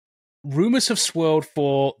rumors have swirled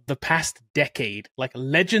for the past decade. Like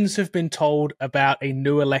legends have been told about a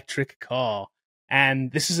new electric car.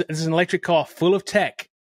 And this is an electric car full of tech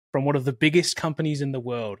from one of the biggest companies in the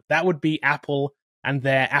world. That would be Apple and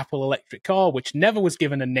their Apple electric car, which never was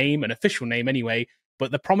given a name, an official name anyway.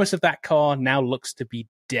 But the promise of that car now looks to be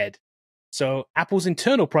dead. So Apple's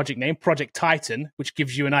internal project name, Project Titan, which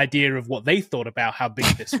gives you an idea of what they thought about how big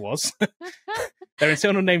this was. Their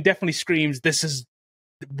internal name definitely screams, this is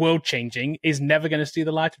world-changing, is never going to see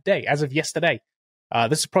the light of day, as of yesterday.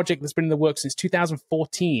 This is a project that's been in the works since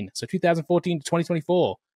 2014. So 2014 to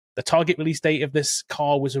 2024. The target release date of this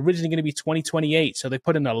car was originally going to be 2028. So they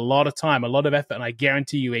put in a lot of time, a lot of effort, and I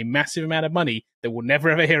guarantee you a massive amount of money that we'll never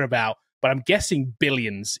ever hear about. But I'm guessing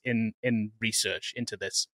billions in research into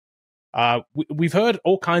this. We've heard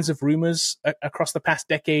all kinds of rumors across the past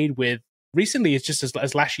decade with recently, it's just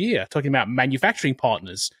as last year, talking about manufacturing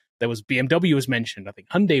partners. There was BMW was mentioned. I think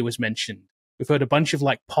Hyundai was mentioned. We've heard a bunch of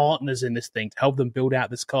like partners in this thing to help them build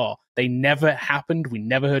out this car. They never happened. We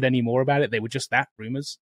never heard any more about it. They were just that,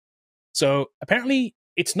 rumors. So apparently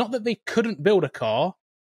it's not that they couldn't build a car.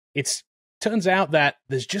 It turns out that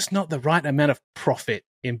there's just not the right amount of profit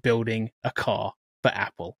in building a car for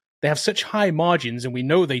Apple. They have such high margins, and we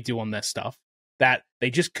know they do on their stuff, that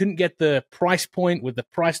they just couldn't get the price point with the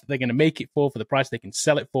price that they're going to make it for the price they can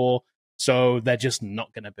sell it for. So they're just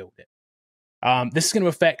not going to build it. This is going to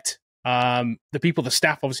affect the people, the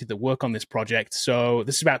staff, obviously, that work on this project. So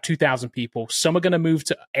this is about 2,000 people. Some are going to move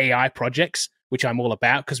to AI projects, which I'm all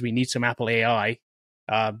about because we need some Apple AI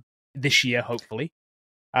this year, hopefully.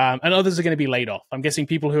 And others are going to be laid off. I'm guessing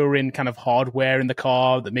people who are in kind of hardware in the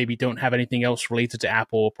car that maybe don't have anything else related to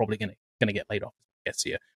Apple are probably going to get laid off. I guess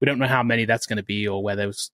here we don't know how many that's going to be or where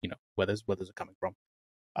those are coming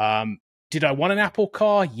from. Did I want an Apple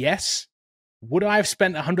car? Yes. Would I have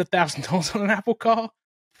spent $100,000 on an Apple car?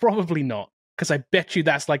 Probably not, because I bet you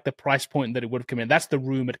that's like the price point that it would have come in. That's the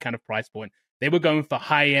rumored kind of price point. They were going for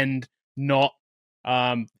high end, not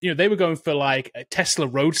they were going for like a Tesla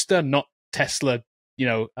Roadster, not Tesla.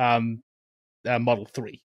 Model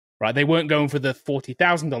 3, right? They weren't going for the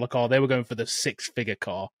 $40,000 car. They were going for the six-figure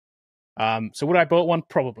car. So would I bought one?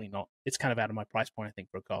 Probably not. It's kind of out of my price point, I think,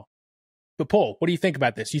 for a car. But Paul, what do you think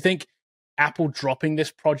about this? You think Apple dropping this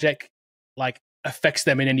project like affects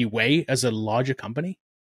them in any way as a larger company?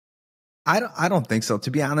 I don't think so. To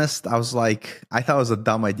be honest, I thought it was a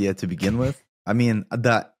dumb idea to begin with. I mean,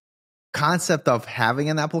 the concept of having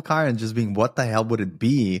an Apple car and just being, what the hell would it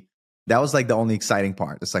be? That was like the only exciting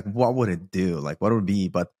part. It's like, what would it do? Like, what would it be?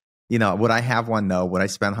 But, would I have one? No. Would I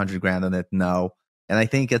spend $100,000 on it? No. And I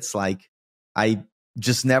think it's like, I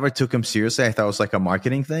just never took them seriously. I thought it was like a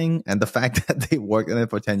marketing thing. And the fact that they worked on it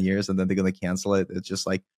for 10 years and then they're going to cancel it, it's just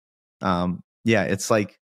like, it's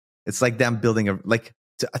like them building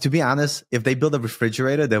to be honest, if they build a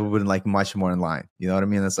refrigerator, they would like much more in line. You know what I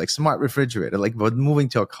mean? It's like smart refrigerator. Like, but moving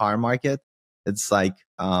to a car market, it's like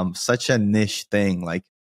such a niche thing. Like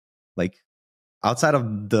outside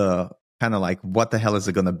of the kind of like what the hell is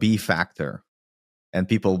it going to be factor and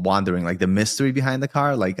people wondering like the mystery behind the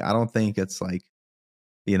car, like I don't think it's like,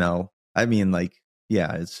 I mean, like,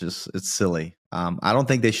 yeah, it's silly. I don't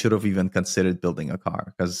think they should have even considered building a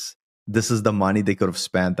car, because this is the money they could have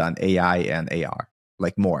spent on AI and AR,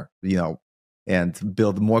 like more, and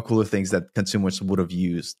build more cooler things that consumers would have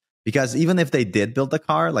used. Because even if they did build a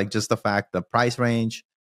car, like just the fact, the price range,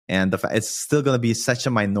 and it's still going to be such a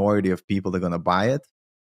minority of people that are going to buy it.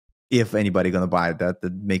 If anybody going to buy it, that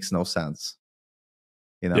makes no sense.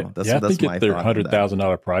 That's I think my at their thought.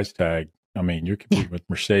 $100,000 price tag, I mean, you're competing with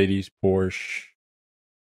Mercedes, Porsche,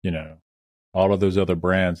 all of those other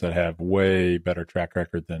brands that have way better track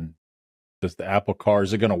record than just the Apple car.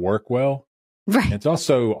 Is it going to work well? Right. It's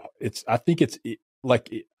also, I think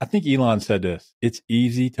Elon said this, it's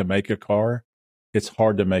easy to make a car. It's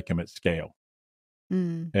hard to make them at scale.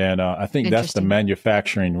 And I think that's the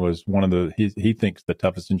manufacturing was one of the, he thinks the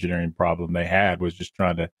toughest engineering problem they had was just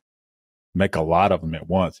trying to make a lot of them at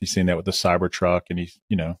once. He's seen that with the Cybertruck, and he's,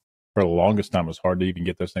 for the longest time, it was hard to even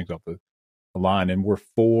get those things off the line. And we're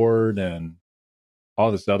Ford and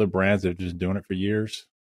all this other brands that are just doing it for years.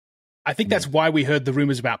 I think that's why we heard the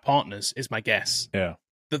rumors about partners, is my guess. Yeah.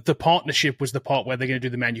 The partnership was the part where they're going to do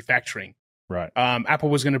the manufacturing. Right. Apple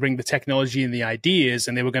was going to bring the technology and the ideas,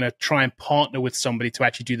 and they were going to try and partner with somebody to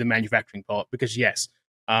actually do the manufacturing part. Because yes,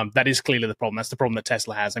 that is clearly the problem. That's the problem that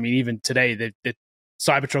Tesla has. I mean, even today, the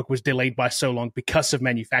Cybertruck was delayed by so long because of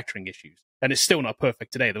manufacturing issues, and it's still not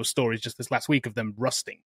perfect today. There were stories just this last week of them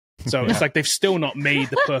rusting. So it's like they've still not made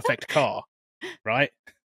the perfect car, right?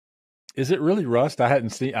 Is it really rust? I hadn't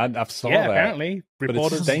seen. I saw that. Apparently, but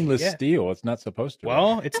it's stainless steel. It's not supposed to.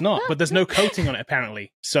 Well, it's not. But there's no coating on it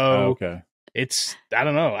apparently. So okay. It's, I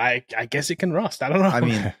don't know. I guess it can rust. I don't know. I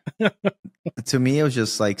mean, to me, it was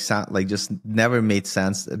just just never made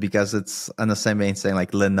sense, because it's in the same vein saying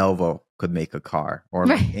like Lenovo could make a car, or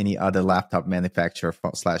like any other laptop manufacturer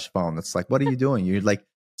 / phone. It's like, what are you doing? You're like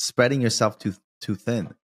spreading yourself too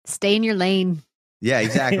thin. Stay in your lane. Yeah,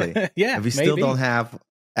 exactly. Yeah, if we still don't have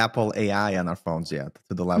Apple AI on our phones yet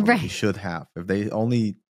to the level we should have, if they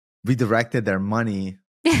only redirected their money,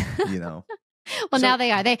 you know. Well, now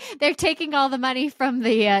they are. They're taking all the money from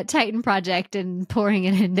the Titan project and pouring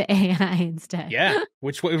it into AI instead. Yeah,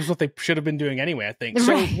 which was what they should have been doing anyway, I think.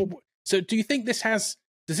 So do you think does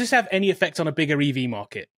this have any effect on a bigger EV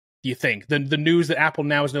market? Do you think the news that Apple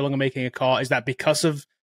now is no longer making a car, is that because of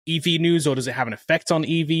EV news, or does it have an effect on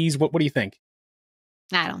EVs? What do you think?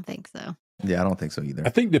 I don't think so. Yeah, I don't think so either. I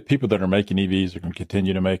think the people that are making EVs are going to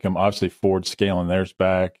continue to make them. Obviously, Ford's scaling theirs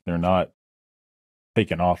back. They're not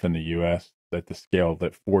taking off in the U.S. at the scale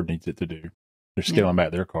that Ford needs it to do. They're scaling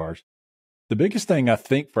back their cars. The biggest thing I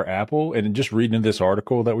think for Apple, and just reading this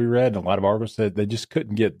article that we read, a lot of articles said they just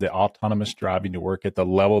couldn't get the autonomous driving to work at the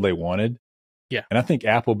level they wanted. Yeah. And I think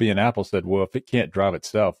Apple being Apple said, well, if it can't drive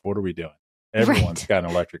itself, what are we doing? Everyone's got an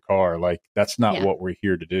electric car. Like, that's not what we're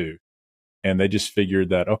here to do. And they just figured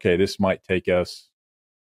that, okay, this might take us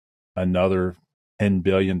another $10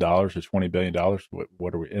 billion or $20 billion.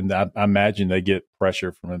 What are we? And I imagine they get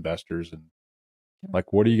pressure from investors and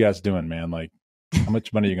like, what are you guys doing, man? Like, how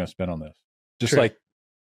much money are you going to spend on this? Just like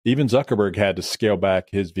even Zuckerberg had to scale back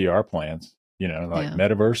his VR plans, you know, like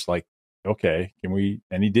metaverse, like, okay, can we?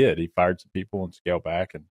 And he did. He fired some people and scaled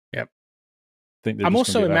back. And I'm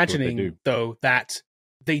also imagining, though, that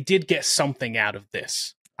they did get something out of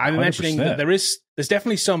this. I'm 100%. Imagining that there's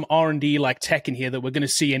definitely some R&D like tech in here that we're going to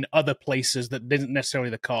see in other places that isn't necessarily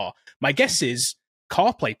the car. My guess is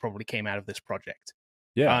CarPlay probably came out of this project.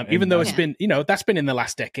 Yeah. Even though it's been, that's been in the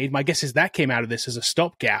last decade. My guess is that came out of this as a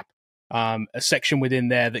stopgap, a section within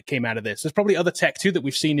there that came out of this. There's probably other tech too that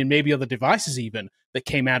we've seen in maybe other devices even that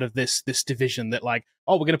came out of this division that like,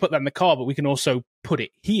 oh, we're going to put that in the car, but we can also put it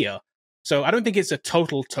here. So I don't think it's a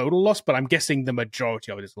total loss, but I'm guessing the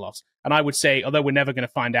majority of it is a loss. And I would say, although we're never going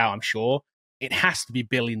to find out, I'm sure, it has to be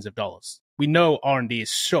billions of dollars. We know R&D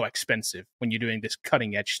is so expensive when you're doing this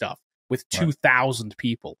cutting edge stuff with 2,000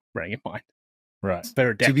 people, bearing in mind. Right.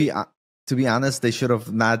 For a decade. To be honest, they should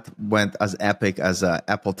have not went as epic as a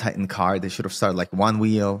Apple Titan car. They should have started like one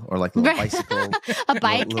wheel or like a little bicycle, a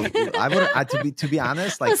bike. To be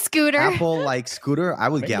honest, like a scooter. Apple like scooter, I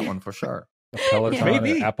would get one for sure. A Peloton,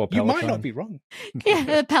 maybe Apple Peloton. You might not be wrong.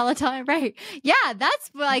 The Peloton, right? Yeah,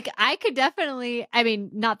 that's like I could definitely. I mean,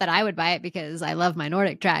 not that I would buy it because I love my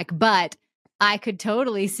Nordic Trek, but I could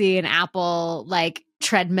totally see an Apple like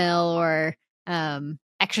treadmill or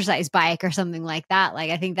exercise bike or something like that.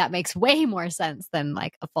 Like I think that makes way more sense than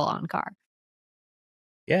like a full-on car.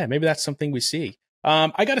 Yeah, maybe that's something we see.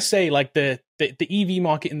 I got to say, like the EV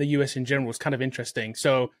market in the US in general is kind of interesting.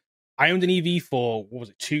 So I owned an EV for,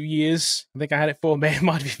 2 years? I think I had it for, it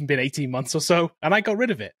might have even been 18 months or so. And I got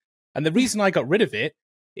rid of it. And the reason I got rid of it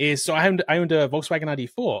is, so I owned a Volkswagen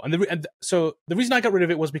ID4. And so the reason I got rid of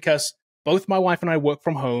it was because both my wife and I work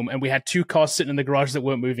from home and we had 2 cars sitting in the garage that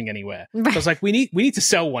weren't moving anywhere. So I was like, we need to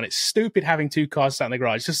sell one. It's stupid having 2 cars sat in the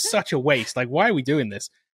garage. It's just such a waste. Like, why are we doing this?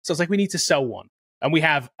 So I was like, we need to sell one. And we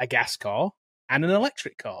have a gas car and an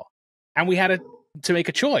electric car. And we had to make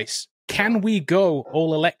a choice. Can we go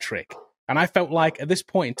all electric? And I felt like at this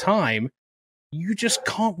point in time, you just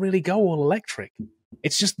can't really go all electric.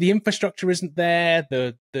 It's just the infrastructure isn't there.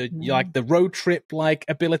 The road trip like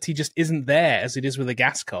ability just isn't there as it is with a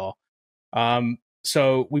gas car.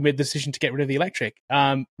 So we made the decision to get rid of the electric.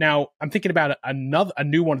 Now I'm thinking about a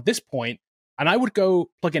new one at this point, and I would go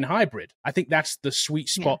plug-in hybrid. I think that's the sweet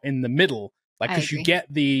spot in the middle, like because you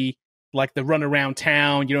get the run around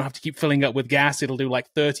town. You don't have to keep filling up with gas. It'll do like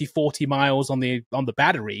 30, 40 miles on the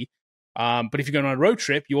battery. But if you're going on a road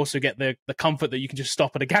trip, you also get the comfort that you can just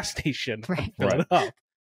stop at a gas station and fill it up.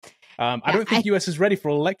 I don't think US is ready for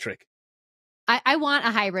all electric. I want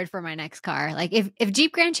a hybrid for my next car. Like if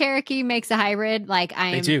Jeep Grand Cherokee makes a hybrid, like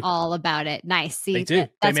I am all about it. Nice. See, they do.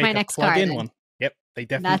 That's my next car. Plug-in one. Yep, they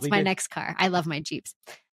definitely. That's my next car. I love my Jeeps.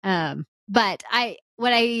 But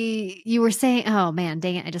you were saying, oh man,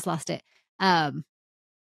 dang it, I just lost it.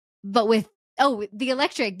 But with the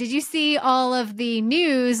electric, did you see all of the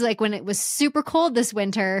news like when it was super cold this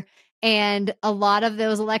winter and a lot of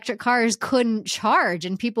those electric cars couldn't charge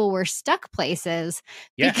and people were stuck places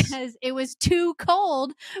because it was too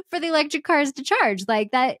cold for the electric cars to charge? Like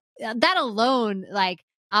that alone, like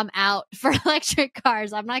I'm out for electric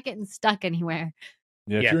cars. I'm not getting stuck anywhere.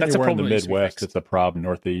 Yeah, if you're anywhere in the Midwest, it's a problem.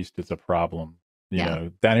 Northeast, it's a problem. You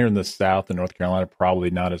know, down here in the South in North Carolina, probably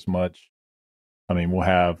not as much. I mean, we'll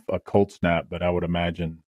have a cold snap, but I would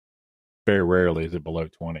imagine very rarely is it below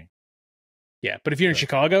 20. Yeah, but if you're in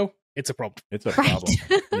Chicago, it's a problem. It's a problem.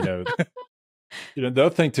 You know, the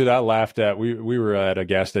other thing too that I laughed at, we were at a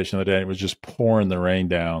gas station the other day, and it was just pouring the rain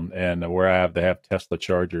down, and where they have Tesla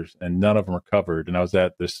chargers, and none of them are covered. And I was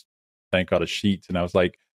at this thing called a Sheetz, and I was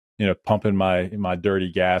like, you know, pumping my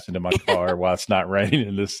dirty gas into my car while it's not raining,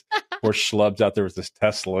 and this poor schlubs out there with this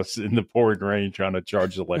Tesla in the pouring rain trying to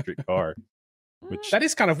charge the electric car. That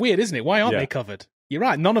is kind of weird, isn't it? Why aren't they covered? You're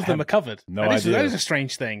right. None of them are covered. No idea. That is a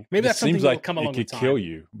strange thing. Maybe that's something that will come along with time. It could kill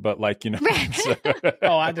you, but like, you know.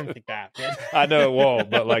 Oh, I don't think that. I know it won't,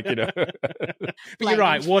 but like, you know. But you're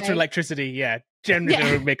right. Water and electricity, generally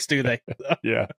don't mix, do they? Yeah.